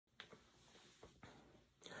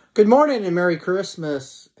Good morning and Merry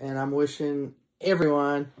Christmas, and I'm wishing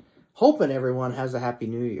everyone, hoping everyone has a Happy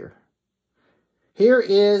New Year. Here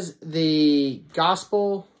is the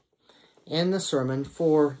Gospel and the sermon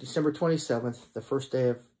for December 27th, the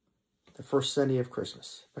first Sunday of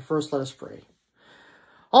Christmas. But first, let us pray.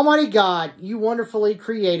 Almighty God, you wonderfully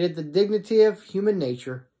created the dignity of human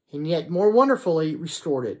nature, and yet more wonderfully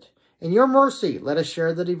restored it. In your mercy, let us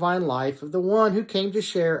share the divine life of the one who came to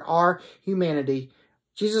share our humanity,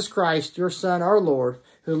 Jesus Christ, your Son, our Lord,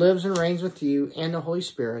 who lives and reigns with you and the Holy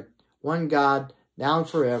Spirit, one God, now and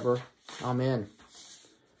forever. Amen.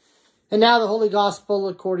 And now the Holy Gospel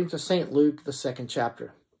according to St. Luke, the 2nd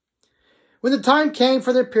chapter. When the time came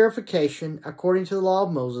for their purification, according to the law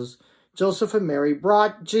of Moses, Joseph and Mary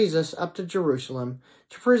brought Jesus up to Jerusalem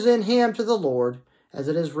to present him to the Lord, as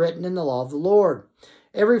it is written in the law of the Lord.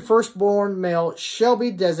 Every firstborn male shall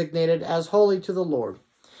be designated as holy to the Lord.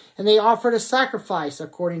 And they offered a sacrifice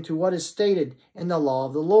according to what is stated in the law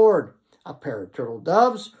of the Lord, a pair of turtle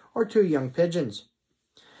doves or 2 young pigeons.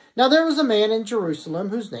 Now there was a man in Jerusalem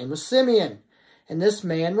whose name was Simeon, and this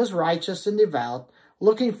man was righteous and devout,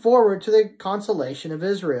 looking forward to the consolation of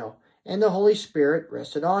Israel, and the Holy Spirit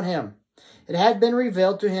rested on him. It had been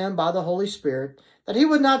revealed to him by the Holy Spirit that he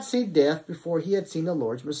would not see death before he had seen the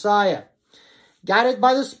Lord's Messiah. Guided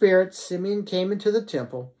by the Spirit, Simeon came into the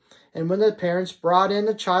temple, and when the parents brought in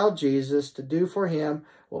the child Jesus to do for him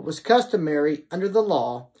what was customary under the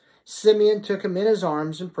law, Simeon took him in his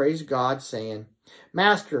arms and praised God, saying,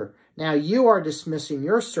 Master, now you are dismissing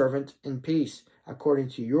your servant in peace,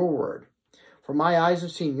 according to your word. For my eyes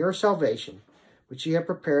have seen your salvation, which you have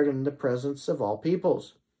prepared in the presence of all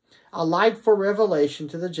peoples, a light for revelation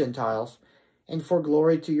to the Gentiles, and for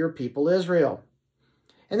glory to your people Israel.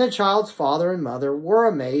 And the child's father and mother were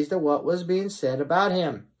amazed at what was being said about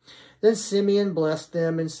him. Then Simeon blessed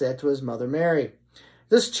them and said to his mother Mary,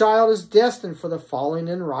 This child is destined for the falling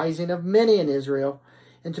and rising of many in Israel,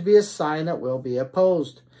 and to be a sign that will be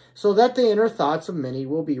opposed, so that the inner thoughts of many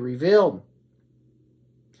will be revealed.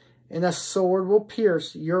 And a sword will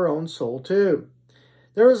pierce your own soul too.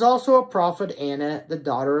 There is also a prophet, Anna, the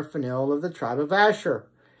daughter of Phanuel of the tribe of Asher.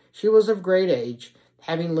 She was of great age,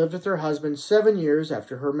 having lived with her husband 7 years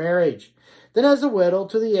after her marriage. Then as a widow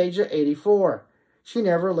to the age of 84. She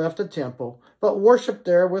never left the temple, but worshipped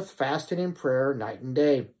there with fasting and prayer night and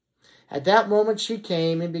day. At that moment she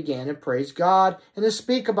came and began to praise God and to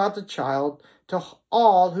speak about the child to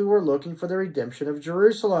all who were looking for the redemption of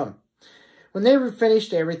Jerusalem. When they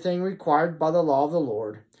finished everything required by the law of the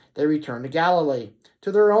Lord, they returned to Galilee,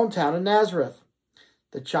 to their own town of Nazareth.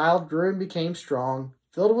 The child grew and became strong,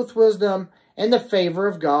 filled with wisdom, and the favor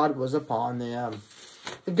of God was upon them.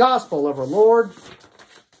 The Gospel of our Lord.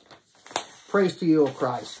 Praise to you, O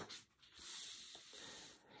Christ.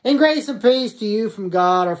 And grace and peace to you from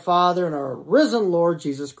God our Father and our risen Lord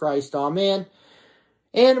Jesus Christ. Amen.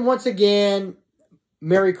 And once again,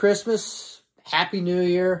 Merry Christmas. Happy New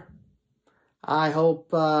Year. I hope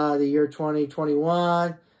the year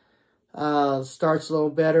 2021 starts a little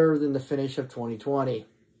better than the finish of 2020.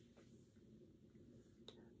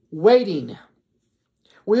 Waiting.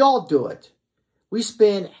 We all do it. We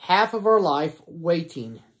spend half of our life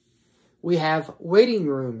waiting. We have waiting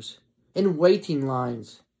rooms and waiting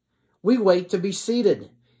lines. We wait to be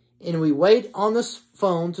seated. And we wait on the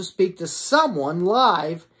phone to speak to someone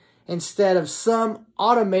live instead of some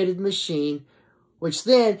automated machine, which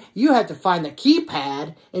then you have to find the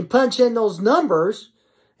keypad and punch in those numbers,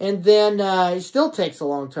 and then it still takes a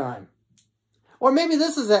long time. Or maybe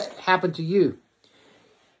this has happened to you.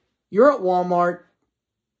 You're at Walmart.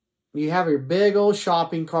 You have your big old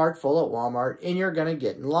shopping cart full at Walmart, and you're going to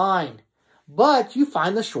get in line. But you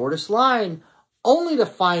find the shortest line, only to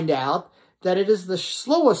find out that it is the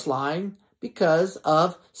slowest line because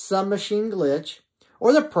of some machine glitch,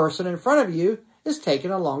 or the person in front of you is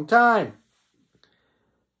taking a long time.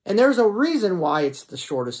 And there's a reason why it's the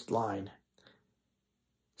shortest line.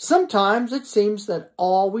 Sometimes it seems that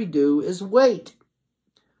all we do is wait.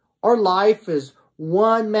 Our life is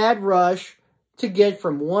one mad rush to get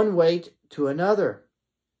from one wait to another.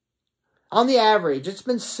 On the average, it's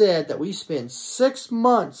been said that we spend 6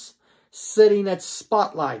 months sitting at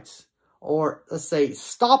spotlights, or let's say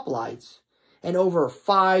stoplights, and over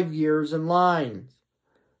 5 years in lines.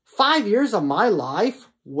 5 years of my life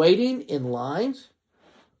waiting in lines?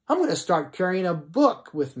 I'm going to start carrying a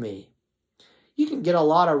book with me. You can get a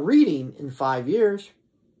lot of reading in 5 years.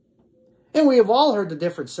 And we have all heard the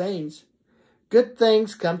different sayings. Good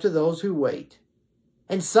things come to those who wait.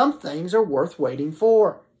 And some things are worth waiting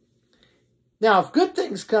for. Now, if good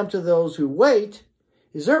things come to those who wait,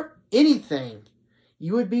 is there anything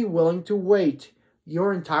you would be willing to wait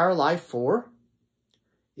your entire life for?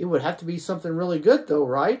 It would have to be something really good though,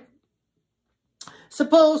 right?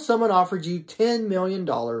 Suppose someone offered you $10 million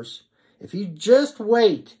if you just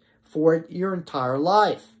wait for it your entire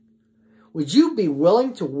life. Would you be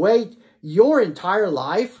willing to wait your entire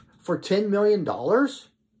life for $10 million?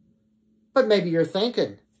 But maybe you're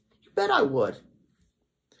thinking, you bet I would.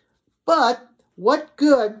 But what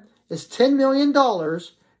good is $10 million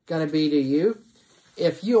going to be to you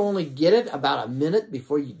if you only get it about a minute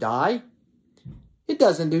before you die? It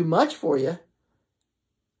doesn't do much for you.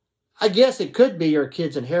 I guess it could be your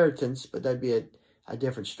kid's inheritance, but that'd be a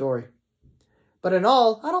different story. But in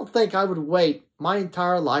all, I don't think I would wait my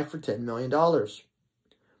entire life for $10 million.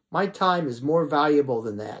 My time is more valuable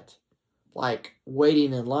than that. Like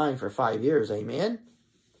waiting in line for 5 years, amen?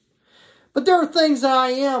 But there are things that I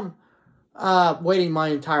am waiting my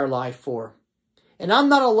entire life for. And I'm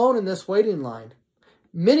not alone in this waiting line.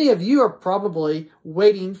 Many of you are probably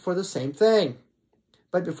waiting for the same thing.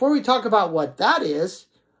 But before we talk about what that is,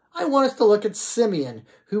 I want us to look at Simeon,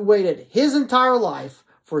 who waited his entire life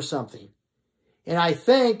for something. And I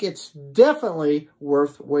think it's definitely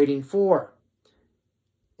worth waiting for.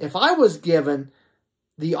 If I was given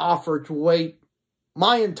the offer to wait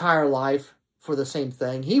my entire life for the same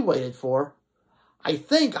thing he waited for, I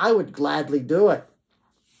think I would gladly do it.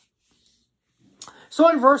 So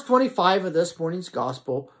in verse 25 of this morning's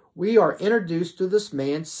gospel, we are introduced to this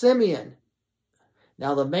man, Simeon.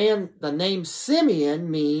 Now the name Simeon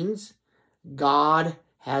means God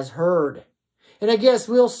has heard. And I guess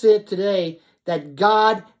we'll see it today that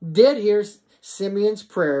God did hear Simeon's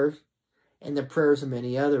prayers and the prayers of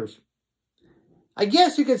many others. I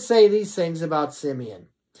guess you could say these things about Simeon.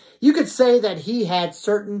 You could say that he had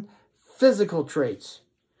certain physical traits.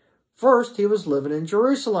 First, he was living in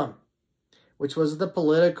Jerusalem, which was the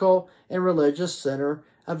political and religious center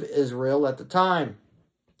of Israel at the time.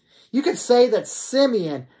 You could say that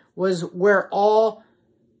Simeon was where all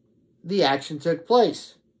the action took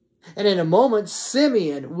place. And in a moment,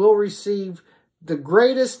 Simeon will receive the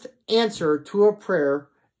greatest answer to a prayer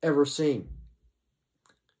ever seen.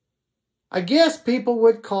 I guess people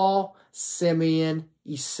would call Simeon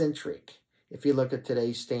eccentric, if you look at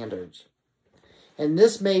today's standards. And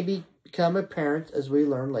this may become apparent as we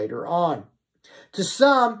learn later on. To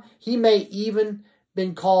some, he may even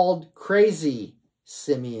been called crazy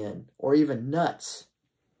Simeon, or even nuts.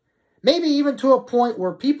 Maybe even to a point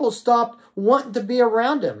where people stopped wanting to be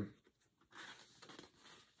around him.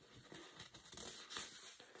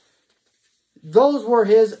 Those were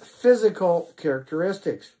his physical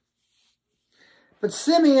characteristics. But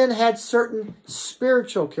Simeon had certain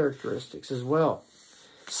spiritual characteristics as well.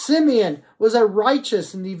 Simeon was a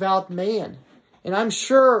righteous and devout man. And I'm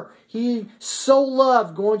sure he so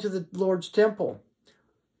loved going to the Lord's temple.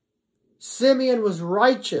 Simeon was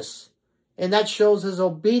righteous, and that shows his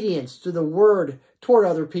obedience to the word toward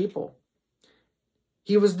other people.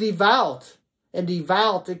 He was devout, and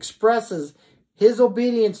devout expresses his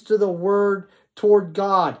obedience to the word toward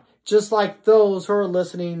God, just like those who are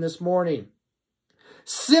listening this morning.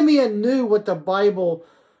 Simeon knew what the Bible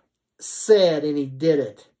said, and he did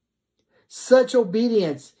it. Such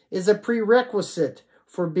obedience is a prerequisite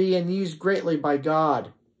for being used greatly by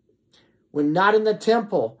God. When not in the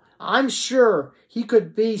temple, I'm sure he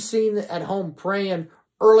could be seen at home praying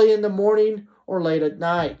early in the morning or late at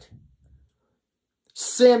night.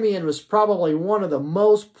 Simeon was probably one of the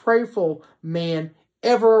most prayerful men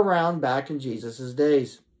ever around back in Jesus'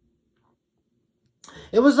 days.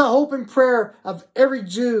 It was the hope and prayer of every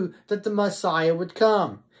Jew that the Messiah would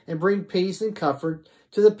come and bring peace and comfort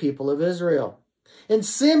to the people of Israel. And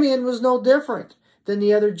Simeon was no different than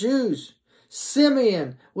the other Jews.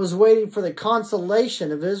 Simeon was waiting for the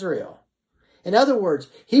consolation of Israel. In other words,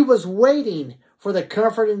 he was waiting for the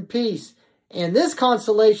comfort and peace. And this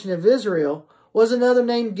consolation of Israel was another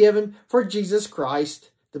name given for Jesus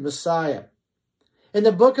Christ, the Messiah. In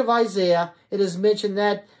the book of Isaiah, it is mentioned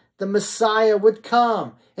that the Messiah would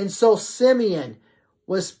come. And so Simeon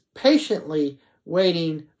was patiently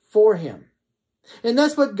waiting for him. And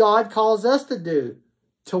that's what God calls us to do,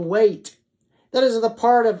 to wait. That is the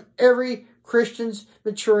part of every Christian's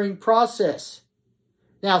maturing process.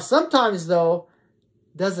 Now, sometimes, though,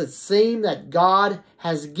 does it seem that God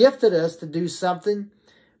has gifted us to do something,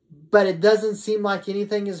 but it doesn't seem like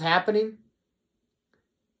anything is happening?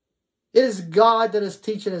 It is God that is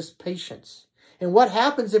teaching us patience. And what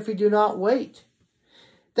happens if we do not wait?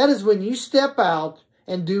 That is when you step out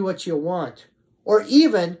and do what you want, or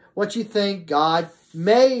even what you think God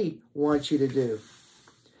may want you to do.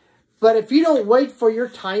 But if you don't wait for your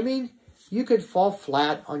timing, you could fall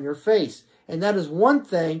flat on your face. And that is one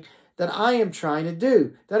thing that I am trying to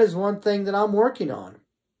do. That is one thing that I'm working on.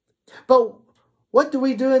 But what do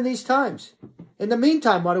we do in these times? In the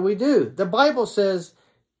meantime, what do we do? The Bible says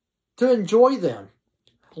to enjoy them.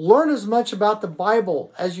 Learn as much about the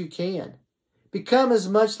Bible as you can. Become as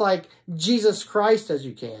much like Jesus Christ as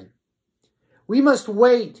you can. We must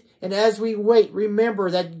wait, and as we wait, remember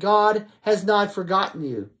that God has not forgotten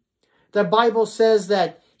you. The Bible says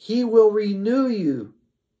that He will renew you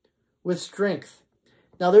with strength.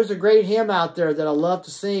 Now, there's a great hymn out there that I love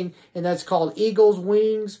to sing, and that's called Eagle's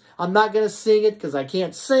Wings. I'm not going to sing it because I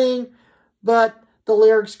can't sing, but the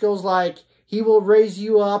lyrics goes like, He will raise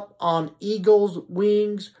you up on eagle's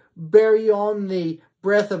wings, bear you on the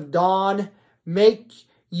breath of dawn, make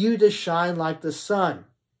you to shine like the sun.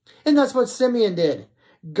 And that's what Simeon did.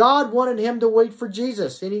 God wanted him to wait for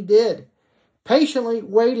Jesus, and he did. Patiently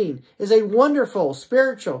waiting is a wonderful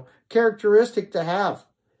spiritual characteristic to have.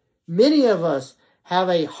 Many of us have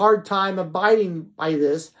a hard time abiding by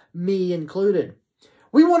this, me included.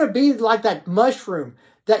 We want to be like that mushroom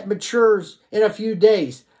that matures in a few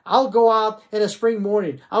days. I'll go out in a spring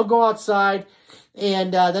morning. I'll go outside,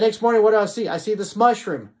 and the next morning, what do I see? I see this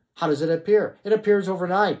mushroom. How does it appear? It appears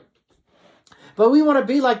overnight. But we want to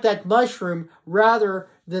be like that mushroom rather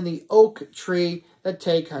than the oak tree that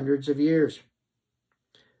take hundreds of years.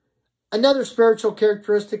 Another spiritual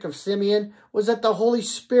characteristic of Simeon was that the Holy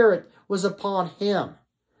Spirit was upon him.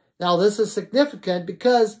 Now, this is significant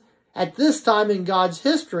because at this time in God's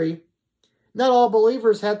history, not all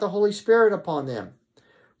believers had the Holy Spirit upon them.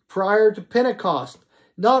 Prior to Pentecost,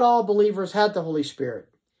 not all believers had the Holy Spirit.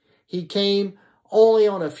 He came only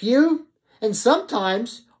on a few, and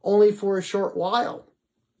sometimes only for a short while.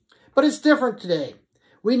 But it's different today.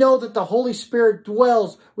 We know that the Holy Spirit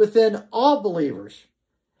dwells within all believers.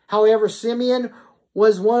 However, Simeon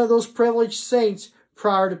was one of those privileged saints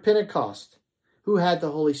prior to Pentecost who had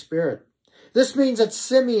the Holy Spirit. This means that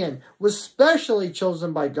Simeon was specially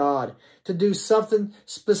chosen by God to do something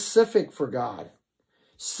specific for God.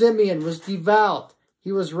 Simeon was devout,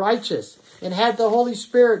 he was righteous, and had the Holy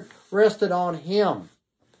Spirit rested on him.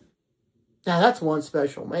 Now that's one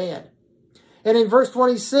special man. And in verse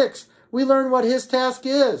 26, we learn what his task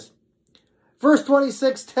is. Verse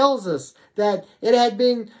 26 tells us that it had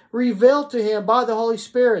been revealed to him by the Holy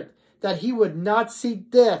Spirit that he would not see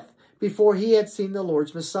death before he had seen the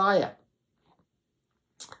Lord's Messiah.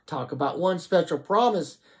 Talk about one special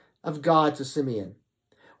promise of God to Simeon.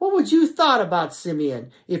 What would you thought about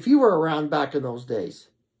Simeon if you were around back in those days?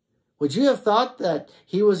 Would you have thought that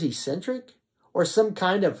he was eccentric or some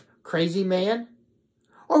kind of crazy man?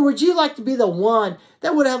 Or would you like to be the one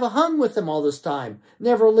that would have hung with him all this time,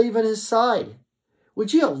 never leaving his side?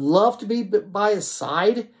 Would you have loved to be by his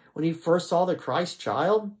side when he first saw the Christ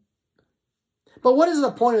child? But what is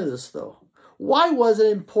the point of this, though? Why was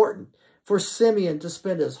it important for Simeon to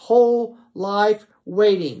spend his whole life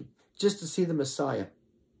waiting just to see the Messiah?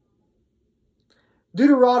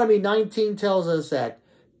 Deuteronomy 19 tells us that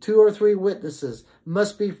 2 or 3 witnesses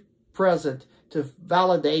must be present to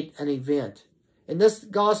validate an event. In this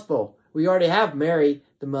gospel, we already have Mary,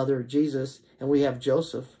 the mother of Jesus, and we have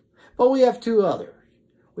Joseph. But we have 2 others.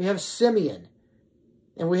 We have Simeon,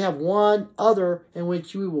 and we have one other in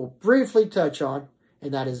which we will briefly touch on,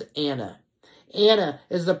 and that is Anna. Anna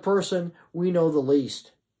is the person we know the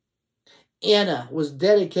least. Anna was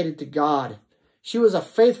dedicated to God. She was a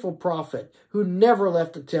faithful prophet who never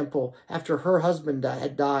left the temple after her husband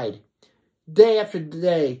had died. Day after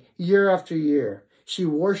day, year after year, she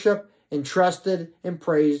worshiped and trusted and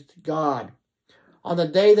praised God. On the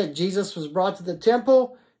day that Jesus was brought to the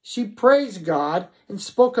temple, she praised God and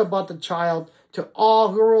spoke about the child to all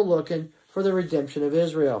who were looking for the redemption of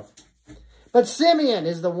Israel. But Simeon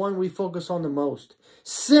is the one we focus on the most.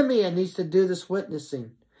 Simeon needs to do this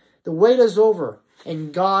witnessing. The wait is over,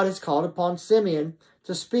 and God has called upon Simeon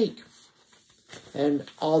to speak. And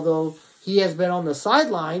although he has been on the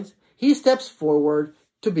sidelines, he steps forward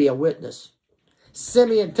to be a witness.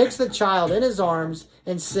 Simeon takes the child in his arms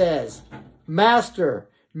and says, Master,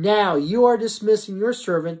 now you are dismissing your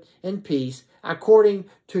servant in peace according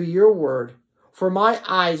to your word. For my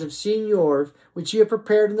eyes have seen yours, which you have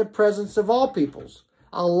prepared in the presence of all peoples,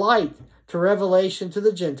 a light to revelation to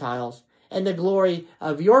the Gentiles, and the glory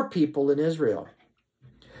of your people in Israel.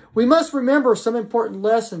 We must remember some important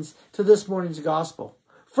lessons to this morning's gospel.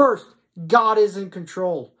 First, God is in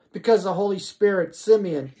control because the Holy Spirit,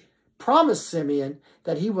 Simeon, promised Simeon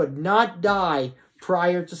that he would not die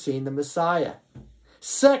prior to seeing the Messiah.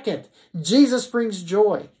 Second, Jesus brings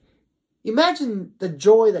joy. Imagine the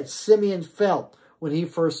joy that Simeon felt when he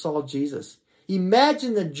first saw Jesus.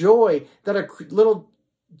 Imagine the joy that a little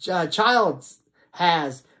child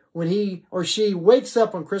has when he or she wakes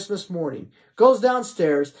up on Christmas morning, goes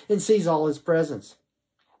downstairs, and sees all his presents.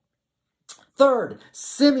 Third,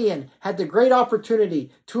 Simeon had the great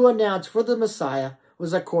opportunity to announce for the Messiah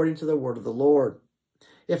was according to the word of the Lord.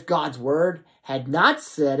 If God's word had not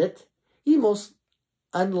said it, you most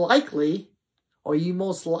likely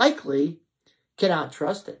cannot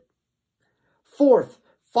trust it. Fourth,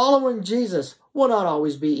 following Jesus will not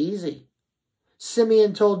always be easy.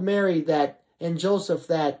 Simeon told Mary and Joseph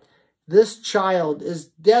that this child is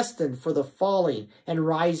destined for the falling and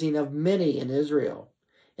rising of many in Israel,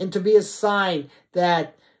 and to be a sign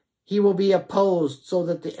that he will be opposed, so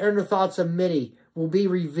that the inner thoughts of many will be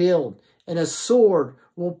revealed, and a sword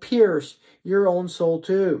will pierce your own soul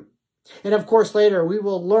too. And of course, later we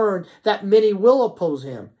will learn that many will oppose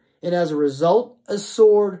him, and as a result, a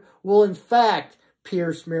sword will in fact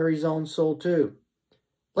pierce Mary's own soul too.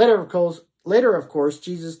 Later, of course,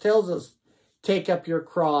 Jesus tells us, "Take up your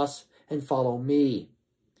cross and follow me."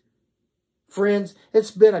 Friends,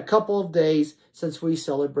 it's been a couple of days since we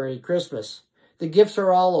celebrated Christmas. The gifts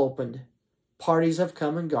are all opened. Parties have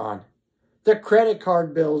come and gone. The credit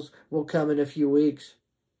card bills will come in a few weeks.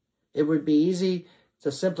 It would be easy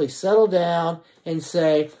to simply settle down and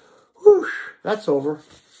say, "Whew, that's over."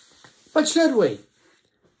 But should we?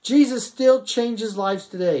 Jesus still changes lives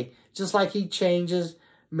today, just like he changes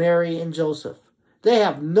Mary and Joseph. They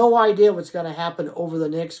have no idea what's going to happen over the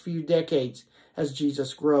next few decades as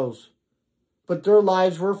Jesus grows. But their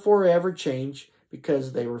lives were forever changed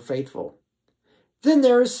because they were faithful. Then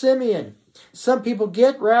there is Simeon. Some people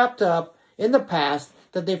get wrapped up in the past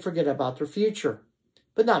that they forget about their future.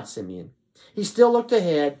 But not Simeon. He still looked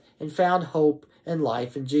ahead and found hope and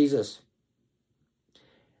life in Jesus.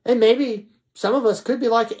 And maybe some of us could be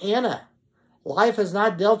like Anna. Life has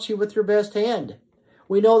not dealt you with your best hand.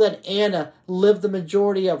 We know that Anna lived the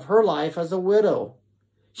majority of her life as a widow.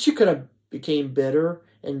 She could have become bitter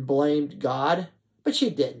and blamed God, but she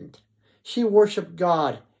didn't. She worshiped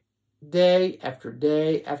God day after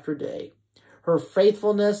day after day. Her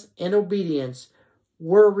faithfulness and obedience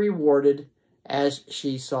were rewarded as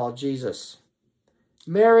she saw Jesus.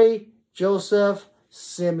 Mary, Joseph,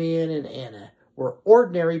 Simeon, and Anna were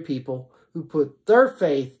ordinary people who put their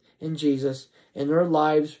faith in Jesus, and their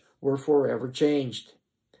lives were forever changed.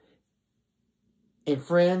 And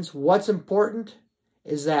friends, what's important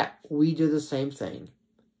is that we do the same thing.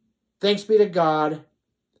 Thanks be to God.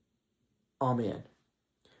 Amen.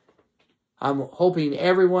 I'm hoping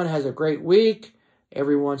everyone has a great week.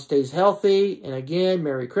 Everyone stays healthy. And again,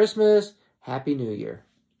 Merry Christmas. Happy New Year.